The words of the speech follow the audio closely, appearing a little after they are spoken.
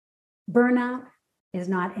Burnout is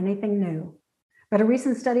not anything new, but a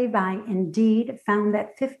recent study by Indeed found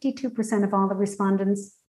that 52% of all the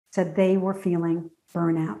respondents said they were feeling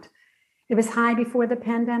burnout. It was high before the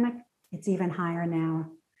pandemic. It's even higher now.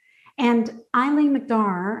 And Eileen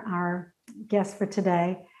McDarr, our guest for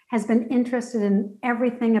today, has been interested in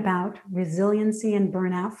everything about resiliency and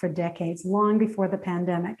burnout for decades, long before the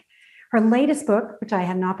pandemic. Her latest book, which I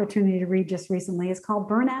had an opportunity to read just recently, is called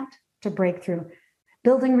Burnout to Breakthrough: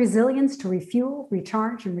 Building Resilience to Refuel,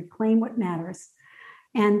 Recharge, and Reclaim What Matters.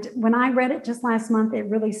 And when I read it just last month, it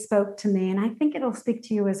really spoke to me, and I think it'll speak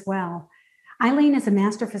to you as well. Eileen is a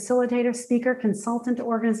master facilitator, speaker, consultant to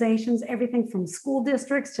organizations, everything from school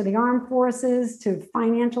districts to the armed forces to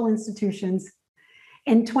financial institutions.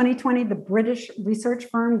 In 2020, the British research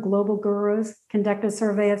firm Global Gurus conducted a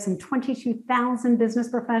survey of some 22,000 business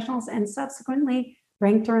professionals and subsequently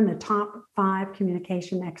ranked her in the top 5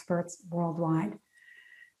 communication experts worldwide.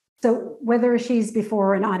 So whether she's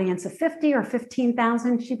before an audience of 50 or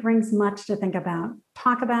 15,000, she brings much to think about,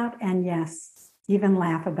 talk about, and yes, even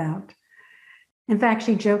laugh about. In fact,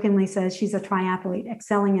 she jokingly says she's a triathlete,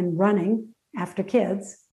 excelling in running after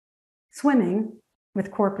kids, swimming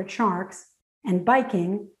with corporate sharks, and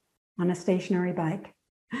biking on a stationary bike.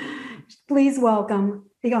 Please welcome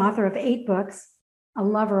the author of 8 books, a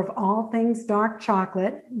lover of all things dark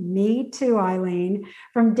chocolate, me too, Eileen,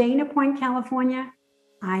 from Dana Point, California,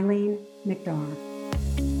 Eileen McDarr.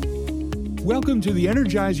 Welcome to the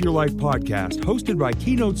Energize Your Life podcast, hosted by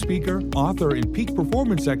keynote speaker, author, and peak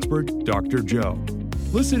performance expert, Dr. Jo.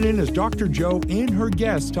 Listen in as Dr. Jo and her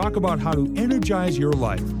guests talk about how to energize your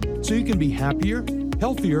life so you can be happier,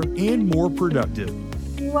 healthier, and more productive.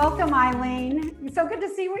 Welcome, Eileen. It's so good to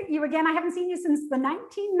see you again. I haven't seen you since the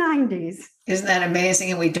 1990s. Isn't that amazing?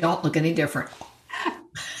 And we don't look any different.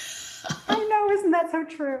 I know, isn't that so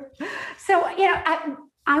true? So,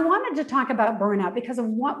 I wanted to talk about burnout because of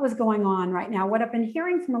what was going on right now, what I've been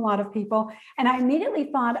hearing from a lot of people. And I immediately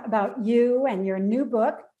thought about you and your new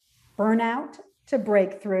book, Burnout to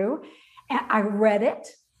Breakthrough. And I read it.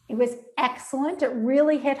 It was excellent. It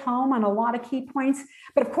really hit home on a lot of key points.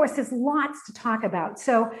 But of course, there's lots to talk about.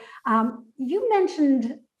 So you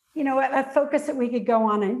mentioned, a focus that we could go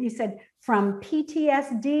on. And you said from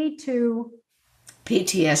PTSD to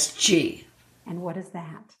PTSG. And what is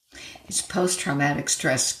that? It's post-traumatic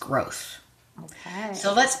stress growth. Okay.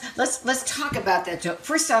 So let's talk about that.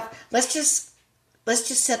 First off, let's just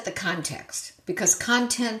set the context, because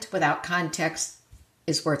content without context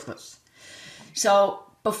is worthless. So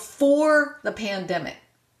before the pandemic,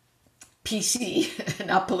 PC,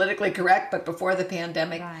 not politically correct, but before the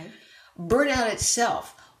pandemic, right, burnout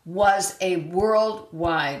itself was a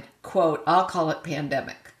worldwide, quote, I'll call it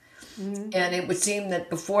pandemic. Mm-hmm. And it would seem that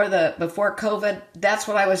before COVID, that's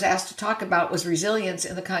what I was asked to talk about, was resilience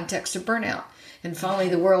in the context of burnout. And finally,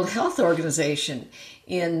 the World Health Organization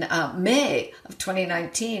in May of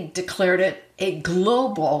 2019 declared it a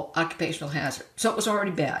global occupational hazard. So it was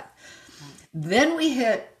already bad. Then we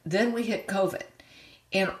hit COVID,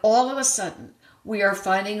 and all of a sudden we are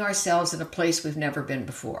finding ourselves in a place we've never been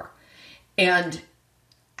before, and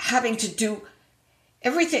having to do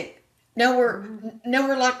everything. Now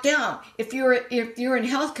we're locked down. If you're in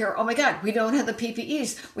healthcare, oh my God, we don't have the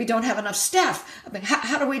PPEs. We don't have enough staff. I mean,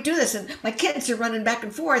 how do we do this? And my kids are running back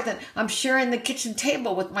and forth, and I'm sharing the kitchen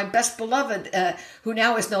table with my best beloved, who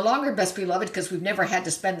now is no longer best beloved because we've never had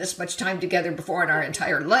to spend this much time together before in our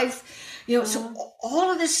entire life. So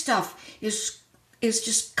all of this stuff is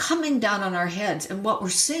just coming down on our heads, and what we're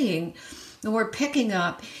seeing and we're picking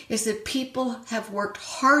up is that people have worked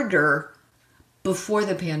harder before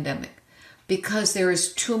the pandemic, because there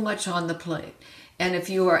is too much on the plate. And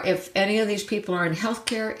if any of these people are in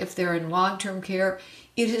healthcare, if they're in long-term care,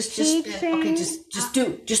 it has just been, okay, just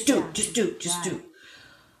do.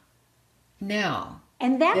 Now.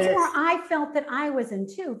 And that's where I felt that I was in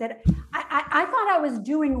too, that I thought I was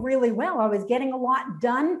doing really well. I was getting a lot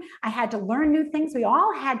done. I had to learn new things. We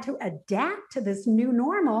all had to adapt to this new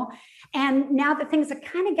normal. And now that things are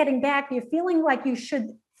kind of getting back, you're feeling like you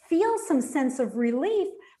should feel some sense of relief.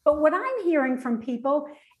 But what I'm hearing from people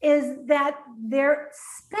is that they're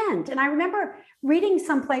spent. And I remember reading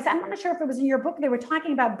someplace, I'm not sure if it was in your book, they were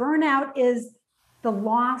talking about burnout is the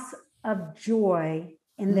loss of joy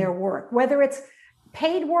in their work, whether it's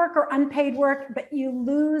paid work or unpaid work, but you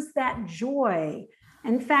lose that joy.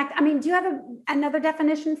 In fact, I mean, do you have another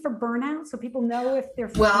definition for burnout so people know if they're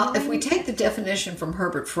feeling? Well, if we take the definition from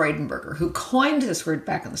Herbert Freudenberger, who coined this word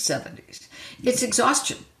back in the 70s, it's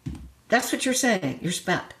exhaustion. That's what you're saying. You're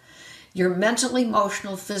spent. Your mental,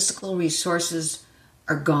 emotional, physical resources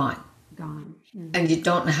are gone. Mm-hmm. And you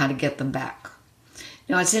don't know how to get them back.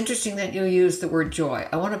 Now, it's interesting that you use the word joy.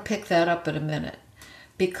 I want to pick that up in a minute,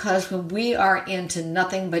 because when we are into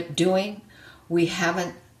nothing but doing, we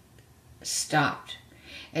haven't stopped.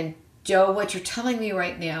 And Joe, what you're telling me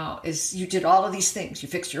right now is you did all of these things. You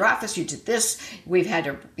fixed your office, you did this. We've had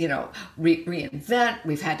to, reinvent.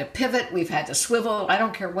 We've had to pivot. We've had to swivel. I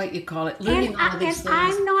don't care what you call it. Learning all of these things.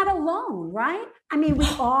 I'm not alone, right? I mean, we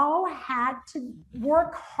all had to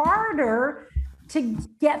work harder to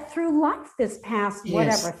get through life this past,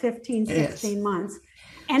 15, 16 months.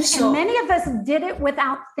 And many of us did it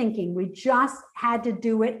without thinking. We just had to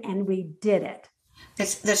do it, and we did it.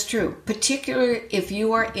 That's true. Particularly if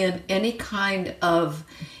you are in any kind of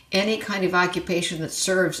occupation that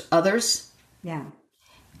serves others. Yeah.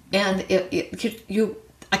 And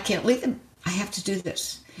I can't leave them. I have to do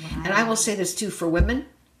this. Wow. And I will say this too, for women,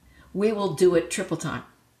 we will do it triple time.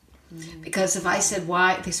 Mm-hmm. Because if I said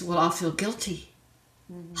why, they said, well, I'll feel guilty.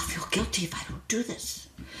 Mm-hmm. I'll feel guilty if I don't do this.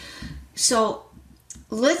 So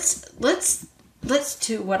let's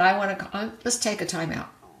do what I want to call, let's take a time out.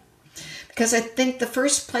 Because I think the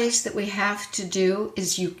first place that we have to do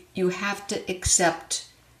is you have to accept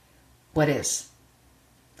what is.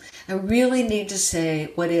 I really need to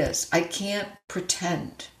say what is. I can't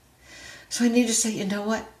pretend. So I need to say, you know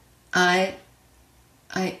what? I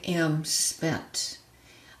am spent.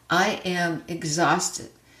 I am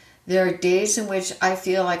exhausted. There are days in which I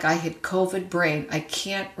feel like I had COVID brain. I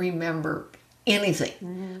can't remember anything.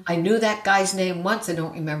 Mm-hmm. I knew that guy's name once. I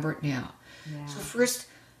don't remember it now. Yeah. So first,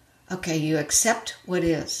 okay, you accept what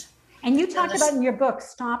is. And you talked about in your book,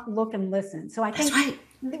 stop, look, and listen. So I think that's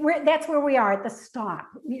right. That's where we are at the stop.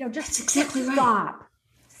 Just that's exactly stop. Right.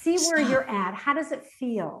 See where you're at. How does it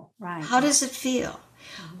feel? Right. How does it feel?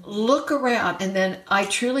 Mm-hmm. Look around. And then I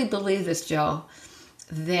truly believe this, Joe,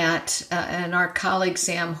 that, and our colleague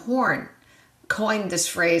Sam Horn coined this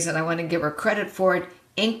phrase, and I want to give her credit for it,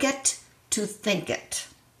 ink it to think it.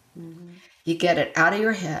 Mm-hmm. You get it out of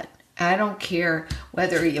your head. I don't care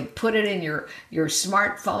whether you put it in your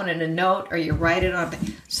smartphone in a note or you write it on.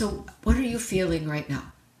 So what are you feeling right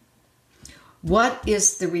now? What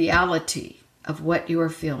is the reality of what you are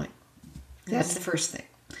feeling? That's the first thing.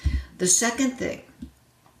 The second thing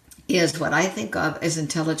is what I think of as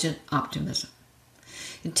intelligent optimism.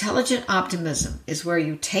 Intelligent optimism is where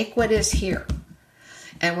you take what is here,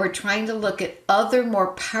 and we're trying to look at other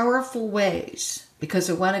more powerful ways, because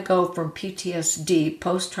I want to go from PTSD,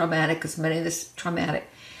 post-traumatic, because many of this is traumatic.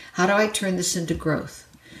 How do I turn this into growth?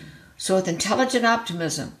 So with intelligent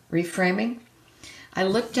optimism, reframing, I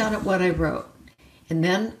look down at what I wrote, and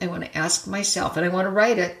then I want to ask myself, and I want to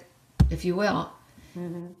write it, if you will,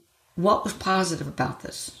 what was positive about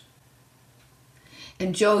this?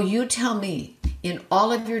 And Joe, you tell me, in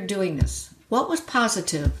all of your doing this, what was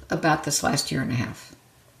positive about this last year and a half?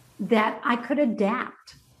 That I could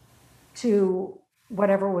adapt to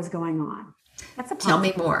whatever was going on. That's a positive. Tell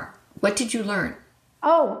me more. What did you learn?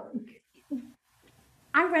 Oh,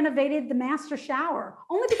 I renovated the master shower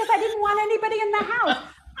only because I didn't want anybody in the house.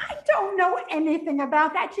 I don't know anything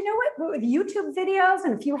about that. You know what? With YouTube videos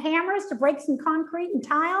and a few hammers to break some concrete and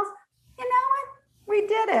tiles, you know what? We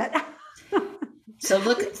did it. So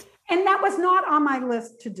look. And that was not on my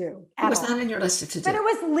list to do. It was not on your list to do. But it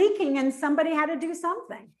was leaking and somebody had to do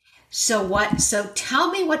something. So what? So tell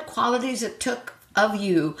me what qualities it took of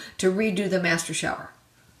you to redo the master shower.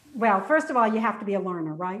 Well, first of all, you have to be a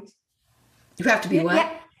learner, right? You have to be what?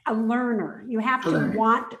 Yeah, a learner. You have to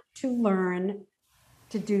want to learn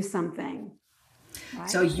to do something. Right?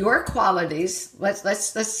 So your qualities,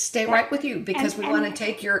 let's stay right with you, because we want to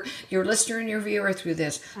take your listener and your viewer through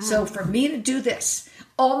this. So for me to do this,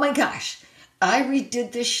 oh my gosh, I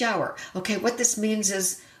redid this shower. Okay, what this means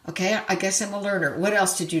is, okay, I guess I'm a learner. What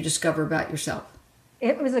else did you discover about yourself?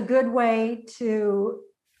 It was a good way to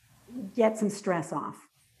get some stress off.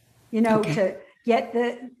 To get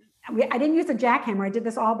I didn't use a jackhammer. I did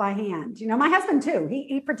this all by hand. My husband too,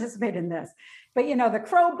 he participated in this. But the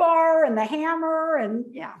crowbar and the hammer and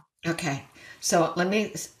yeah. Okay. So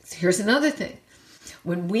here's another thing.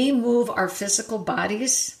 When we move our physical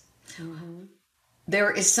bodies,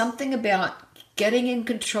 there is something about getting in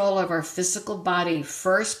control of our physical body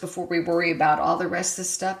first before we worry about all the rest of the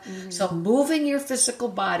stuff. So moving your physical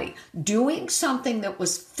body, doing something that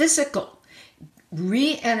was physical,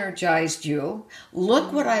 re-energized you.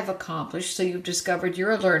 Look what I've accomplished. So you've discovered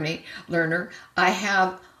you're a learner. I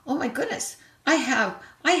have, oh my goodness, I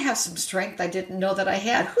have some strength I didn't know that I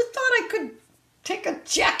had. Who thought I could take a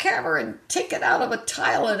jackhammer and take it out of a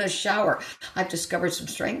tile in a shower? I've discovered some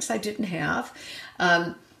strengths I didn't have.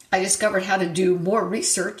 I discovered how to do more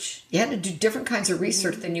research. You had to do different kinds of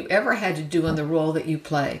research than you ever had to do in the role that you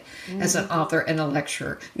play as an author and a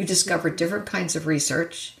lecturer. You discovered different kinds of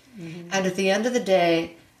research. And at the end of the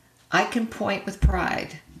day, I can point with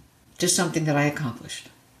pride to something that I accomplished.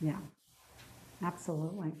 Yeah,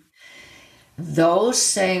 absolutely. Those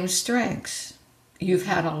same strengths you've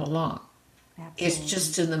had all along. Absolutely. It's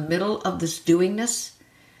just in the middle of this doingness,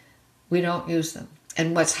 we don't use them.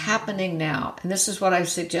 And what's happening now, and this is what I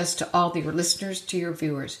suggest to all your listeners, to your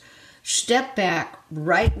viewers, step back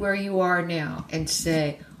right where you are now and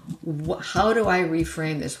say, how do I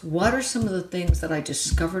reframe this? What are some of the things that I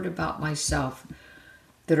discovered about myself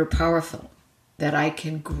that are powerful, that I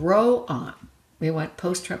can grow on? We want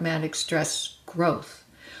post-traumatic stress growth.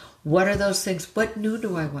 What are those things? What new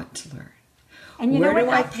do I want to learn? And where do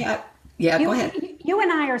I pat? Yeah, go ahead. You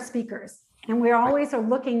and I are speakers, and we always are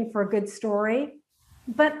looking for a good story.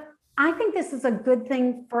 But I think this is a good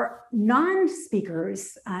thing for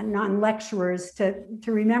non-speakers, non-lecturers to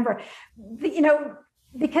remember,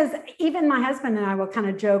 because even my husband and I will kind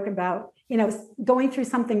of joke about, going through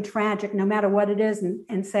something tragic, no matter what it is,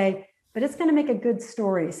 and say, but it's going to make a good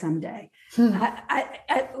story someday.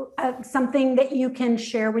 Something that you can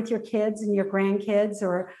share with your kids and your grandkids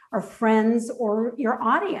or friends or your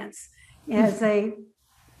audience as a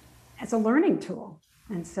learning tool.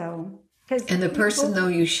 And so... And the person, though,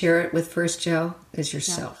 you share it with first, Joe, is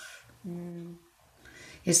yourself. Yeah.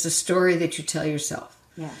 It's the story that you tell yourself.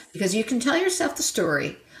 Yes. Because you can tell yourself the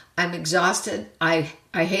story, I'm exhausted, I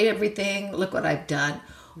hate everything, look what I've done.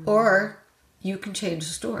 Or you can change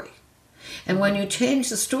the story. And when you change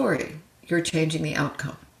the story, you're changing the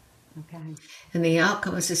outcome. Okay. And the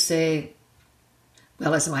outcome is to say,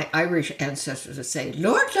 well, as my Irish ancestors would say,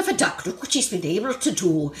 Lord love a duck, look what she's been able to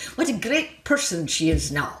do. What a great person she is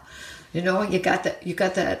now. You got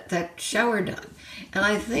that shower done. And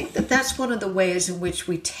I think that that's one of the ways in which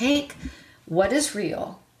we take what is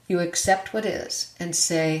real, you accept what is, and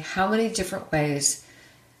say, how many different ways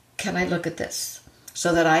can I look at this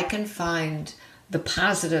so that I can find the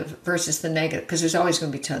positive versus the negative? Because there's always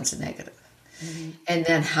going to be tons of negative. And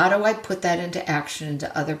then how do I put that into action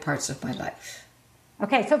into other parts of my life?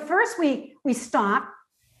 Okay, so first we stop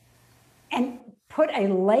and put a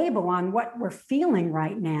label on what we're feeling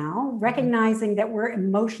right now, recognizing that we're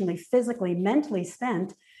emotionally, physically, mentally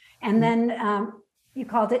spent. And then you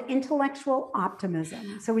called it intellectual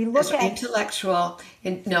optimism. So we look at intellectual,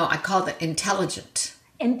 I called it intelligent.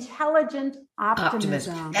 Intelligent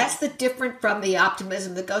optimism. That's the different from the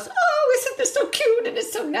optimism that goes, oh, isn't this so cute and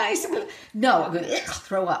it's so nice? No, I'm going to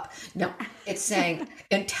throw up. No, it's saying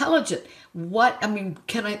intelligent. What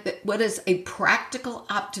is a practical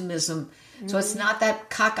optimism? So it's not that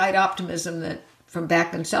cockeyed optimism that from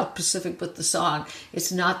back in South Pacific with the song.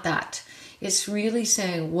 It's not that. It's really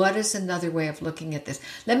saying, what is another way of looking at this?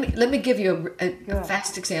 Let me give you a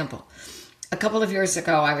fast example. A couple of years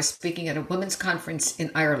ago, I was speaking at a women's conference in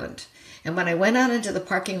Ireland. And when I went out into the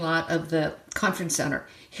parking lot of the conference center,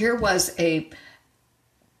 here was it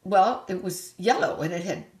was yellow and it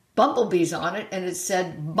had bumblebees on it and it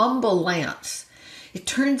said Bumble Lance. It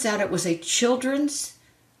turns out it was a children's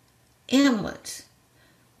ambulance.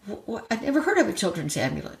 I'd never heard of a children's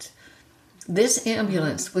ambulance. This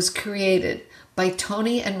ambulance was created by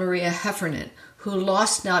Tony and Maria Heffernan, who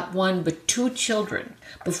lost not one but two children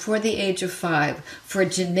before the age of 5 for a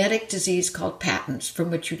genetic disease called Patents,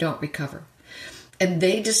 from which you don't recover. And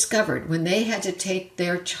they discovered when they had to take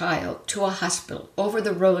their child to a hospital over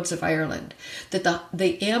the roads of Ireland that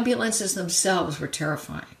the ambulances themselves were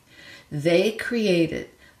terrifying. They created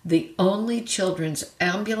the only children's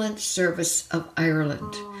ambulance service of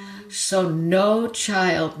Ireland. So no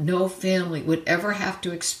child, no family would ever have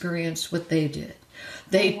to experience what they did.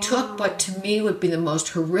 They took what to me would be the most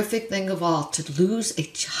horrific thing of all, to lose a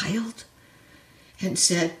child, and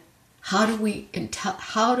said, how do we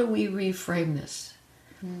reframe this?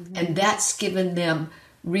 And that's given them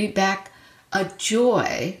back a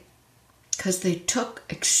joy, because they took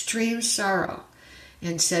extreme sorrow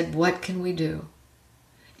and said, what can we do?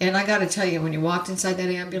 And I got to tell you, when you walked inside that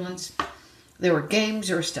ambulance, there were games,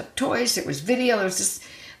 there were stuffed toys, there was video, there was just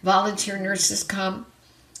volunteer nurses come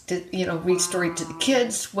to, read story to the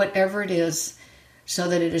kids, whatever it is, so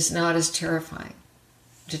that it is not as terrifying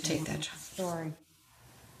to take that child. Story.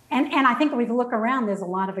 And I think if we look around, there's a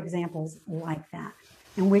lot of examples like that,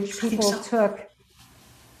 in which people took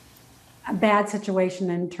a bad situation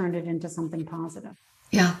and turned it into something positive.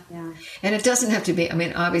 Yeah. And it doesn't have to be,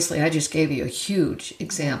 obviously I just gave you a huge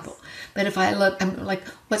example. But if I look, I'm like,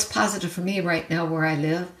 what's positive for me right now where I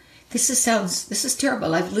live? This is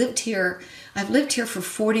terrible. I've lived here for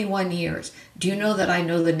 41 years. Do you know that I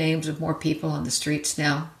know the names of more people on the streets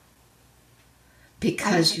now?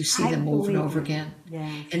 Because you see them over and over again.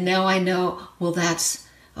 Yes. And now I know, well, that's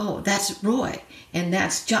Roy. And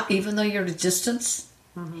that's John, even though you're at a distance.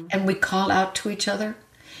 Mm-hmm. And we call out to each other.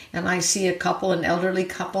 And I see a couple, an elderly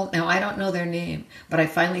couple. Now, I don't know their name, but I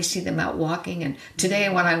finally see them out walking. And today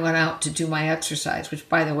when I went out to do my exercise, which,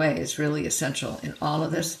 by the way, is really essential in all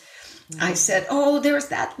of this, I said, oh, there's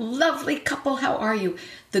that lovely couple. How are you?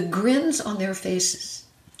 The grins on their faces,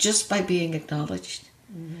 just by being acknowledged,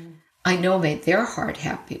 I know made their heart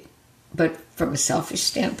happy. But from a selfish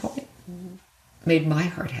standpoint, made my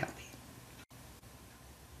heart happy.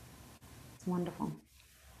 It's wonderful.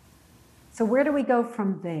 So where do we go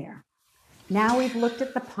from there? Now we've looked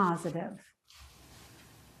at the positive.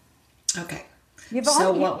 Okay.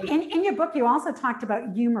 In your book, you also talked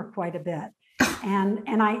about humor quite a bit,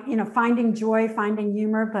 and I, finding joy, finding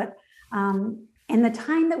humor. But in the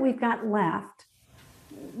time that we've got left,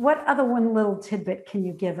 what other one little tidbit can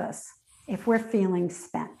you give us if we're feeling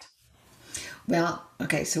spent? Well,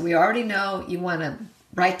 okay. So we already know you want to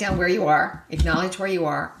write down where you are, acknowledge where you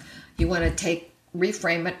are. You want to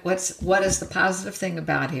reframe it. What is the positive thing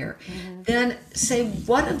about here? Mm-hmm. Then say,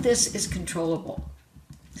 what of this is controllable?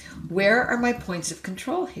 Where are my points of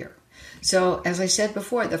control here? So as I said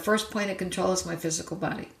before, the first point of control is my physical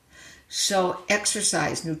body. So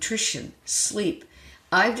exercise, nutrition, sleep.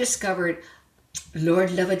 I've discovered,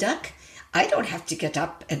 Lord love a duck, I don't have to get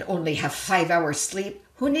up and only have 5 hours sleep.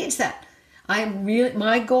 Who needs that?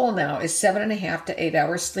 My goal now is 7.5 to 8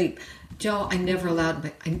 hours sleep. Joe, I never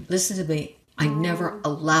allowed listen to me. I never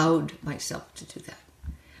allowed myself to do that.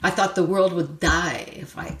 I thought the world would die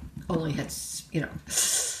if I only had,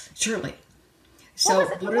 surely. So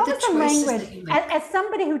what are the choices that you make? As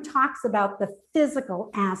somebody who talks about the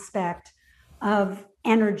physical aspect of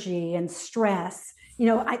energy and stress,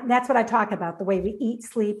 that's what I talk about, the way we eat,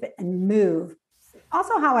 sleep, and move.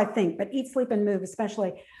 Also how I think, but eat, sleep, and move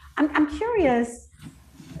especially. I'm curious,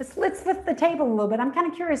 let's flip the table a little bit. I'm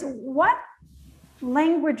kind of curious, what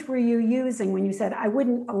language were you using when you said, I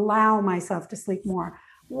wouldn't allow myself to sleep more?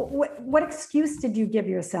 What excuse did you give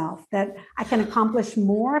yourself that I can accomplish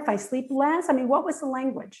more if I sleep less? I mean, what was the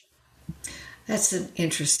language? That's an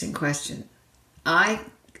interesting question. I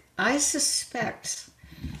suspect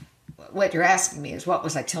what you're asking me is, what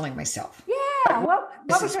was I telling myself? Yeah. What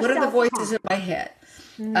are the voices in my head?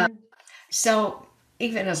 Mm-hmm. So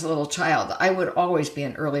even as a little child, I would always be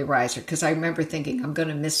an early riser because I remember thinking, I'm going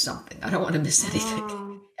to miss something. I don't want to miss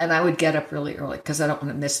anything. And I would get up really early because I don't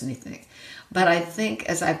want to miss anything. But I think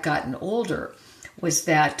as I've gotten older was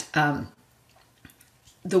that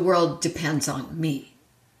the world depends on me.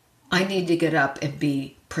 I need to get up and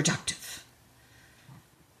be productive.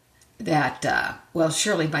 That,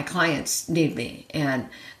 surely my clients need me and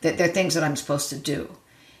that there are things that I'm supposed to do.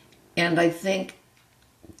 And I think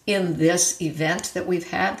in this event that we've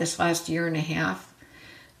had this last year and a half,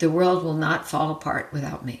 the world will not fall apart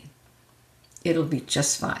without me. It'll be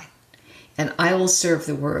just fine. And I will serve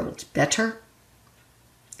the world better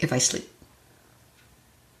if I sleep.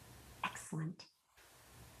 Excellent.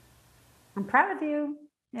 I'm proud of you.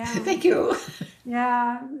 Yeah. Thank you.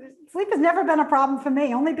 Yeah. Sleep has never been a problem for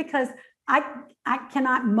me, only because I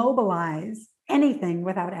cannot mobilize anything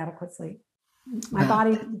without adequate sleep. My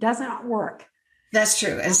body doesn't work. That's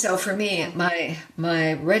true. And so for me,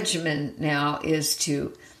 my regimen now is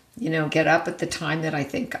to, get up at the time that I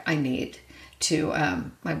think I need to.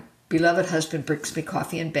 My beloved husband brings me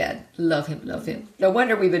coffee in bed. Love him, love him. No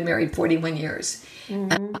wonder we've been married 41 years.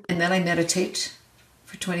 Mm-hmm. And then I meditate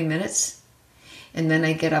for 20 minutes. And then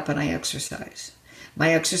I get up and I exercise.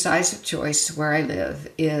 My exercise of choice where I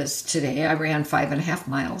live is today I ran 5.5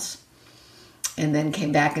 miles and then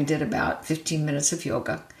came back and did about 15 minutes of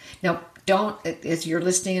yoga. Now, if you're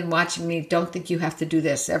listening and watching me, don't think you have to do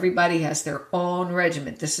this. Everybody has their own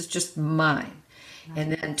regimen. This is just mine.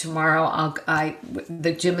 And then tomorrow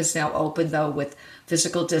the gym is now open though with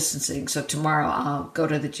physical distancing. So tomorrow I'll go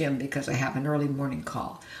to the gym because I have an early morning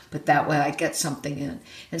call. But that way I get something in.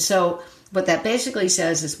 And so what that basically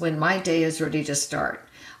says is when my day is ready to start,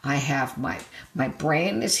 I have my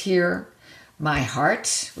brain is here, my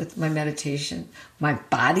heart with my meditation, my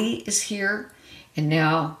body is here, and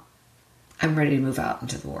now I'm ready to move out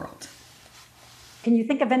into the world. Can you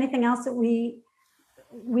think of anything else that we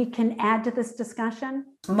can add to this discussion?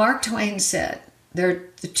 Mark Twain said, the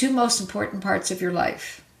two most important parts of your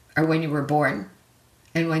life are when you were born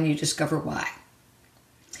and when you discover why.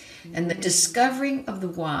 Mm-hmm. And the discovering of the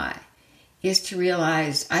why is to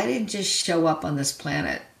realize I didn't just show up on this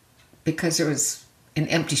planet because there was an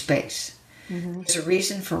empty space. There's a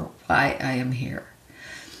reason for why I am here.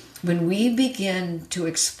 When we begin to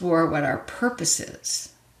explore what our purpose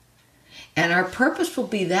is, and our purpose will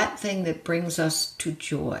be that thing that brings us to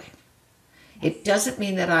joy. It doesn't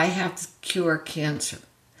mean that I have to cure cancer.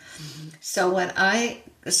 So when I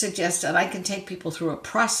suggest that I can take people through a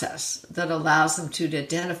process that allows them to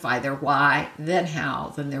identify their why, then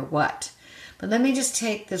how, then their what. But let me just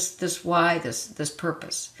take this why, this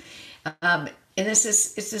purpose. And it's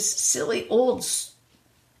this silly old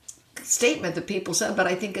statement that people said, but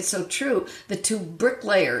I think it's so true. The two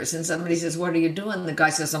bricklayers, and somebody says, what are you doing? The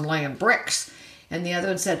guy says, I'm laying bricks. And the other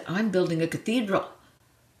one said, I'm building a cathedral.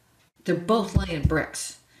 They're both laying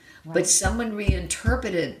bricks. Right. But someone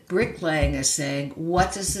reinterpreted bricklaying as saying,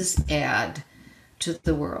 what does this add to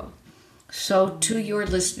the world? So to your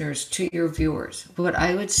listeners, to your viewers, what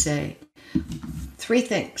I would say, 3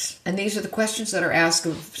 things. And these are the questions that are asked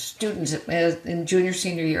of students in junior,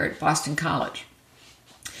 senior year at Boston College.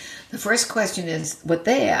 The first question is, what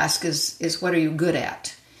they ask is what are you good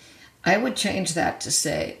at? I would change that to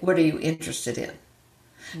say, what are you interested in?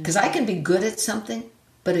 Because I can be good at something,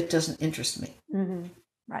 but it doesn't interest me.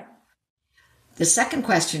 Right. The second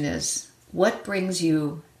question is, what brings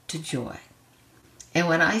you to joy? And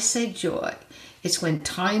when I say joy, it's when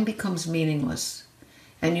time becomes meaningless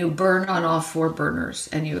and you burn on all 4 burners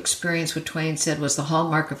and you experience what Twain said was the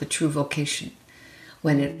hallmark of a true vocation,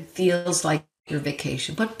 when it feels like your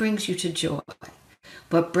vacation. What brings you to joy?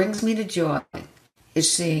 What brings me to joy is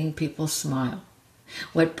seeing people smile.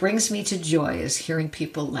 What brings me to joy is hearing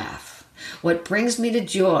people laugh. What brings me to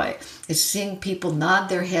joy is seeing people nod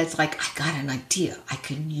their heads like, I got an idea. I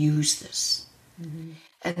can use this.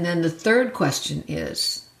 And then the third question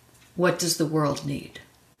is, what does the world need?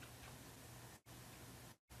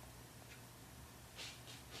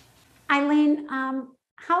 Eileen,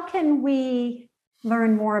 how can we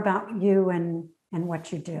learn more about you and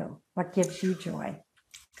what you do? What gives you joy?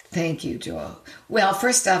 Thank you, Joel. Well,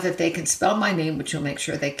 first off, if they can spell my name, which you'll make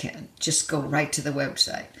sure they can, just go right to the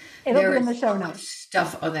website. It'll be in the show notes.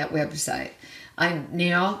 Stuff on that website. I'm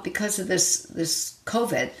now, because of this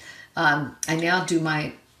COVID, I now do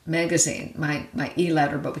my magazine, my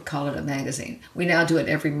e-letter, but we call it a magazine. We now do it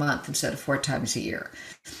every month instead of 4 times a year.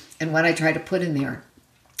 And what I try to put in there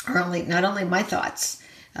are not only my thoughts,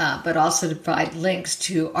 but also to provide links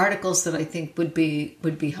to articles that I think would be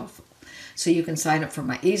helpful. So you can sign up for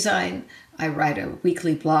my e-zine. I write a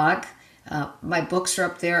weekly blog. My books are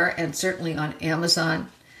up there and certainly on Amazon.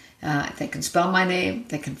 They can spell my name.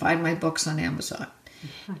 They can find my books on Amazon.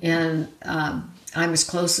 And I'm as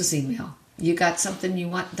close as email. You got something you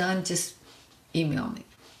want done, just email me.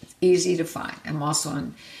 It's easy to find. I'm also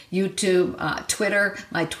on YouTube, Twitter.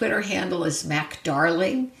 My Twitter handle is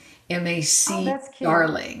MacDarling, M-A-C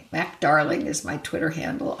Darling. MacDarling is my Twitter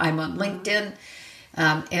handle. I'm on LinkedIn.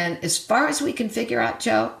 And as far as we can figure out,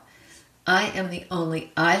 Joe, I am the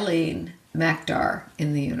only Eileen MacDar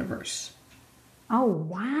in the universe. Oh,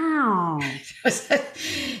 wow.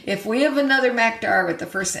 If we have another MacDar with the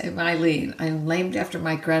first name Eileen, I'm named after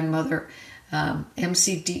my grandmother,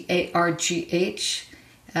 McDargh.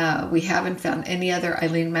 We haven't found any other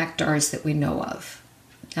Eileen MacDars that we know of,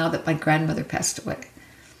 now that my grandmother passed away.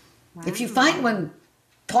 Wow. If you find one,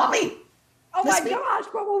 call me. Oh my gosh,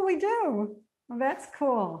 what will we do? Well, that's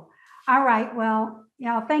cool. All right. Well,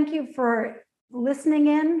 thank you for listening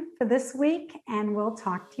in for this week, and we'll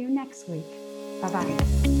talk to you next week. Bye-bye.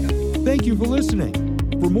 Thank you for listening.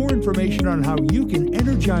 For more information on how you can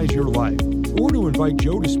energize your life or to invite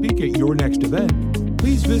Joe to speak at your next event,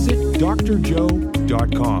 please visit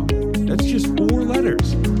drjoe.com. That's just 4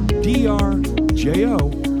 letters, drjo.com.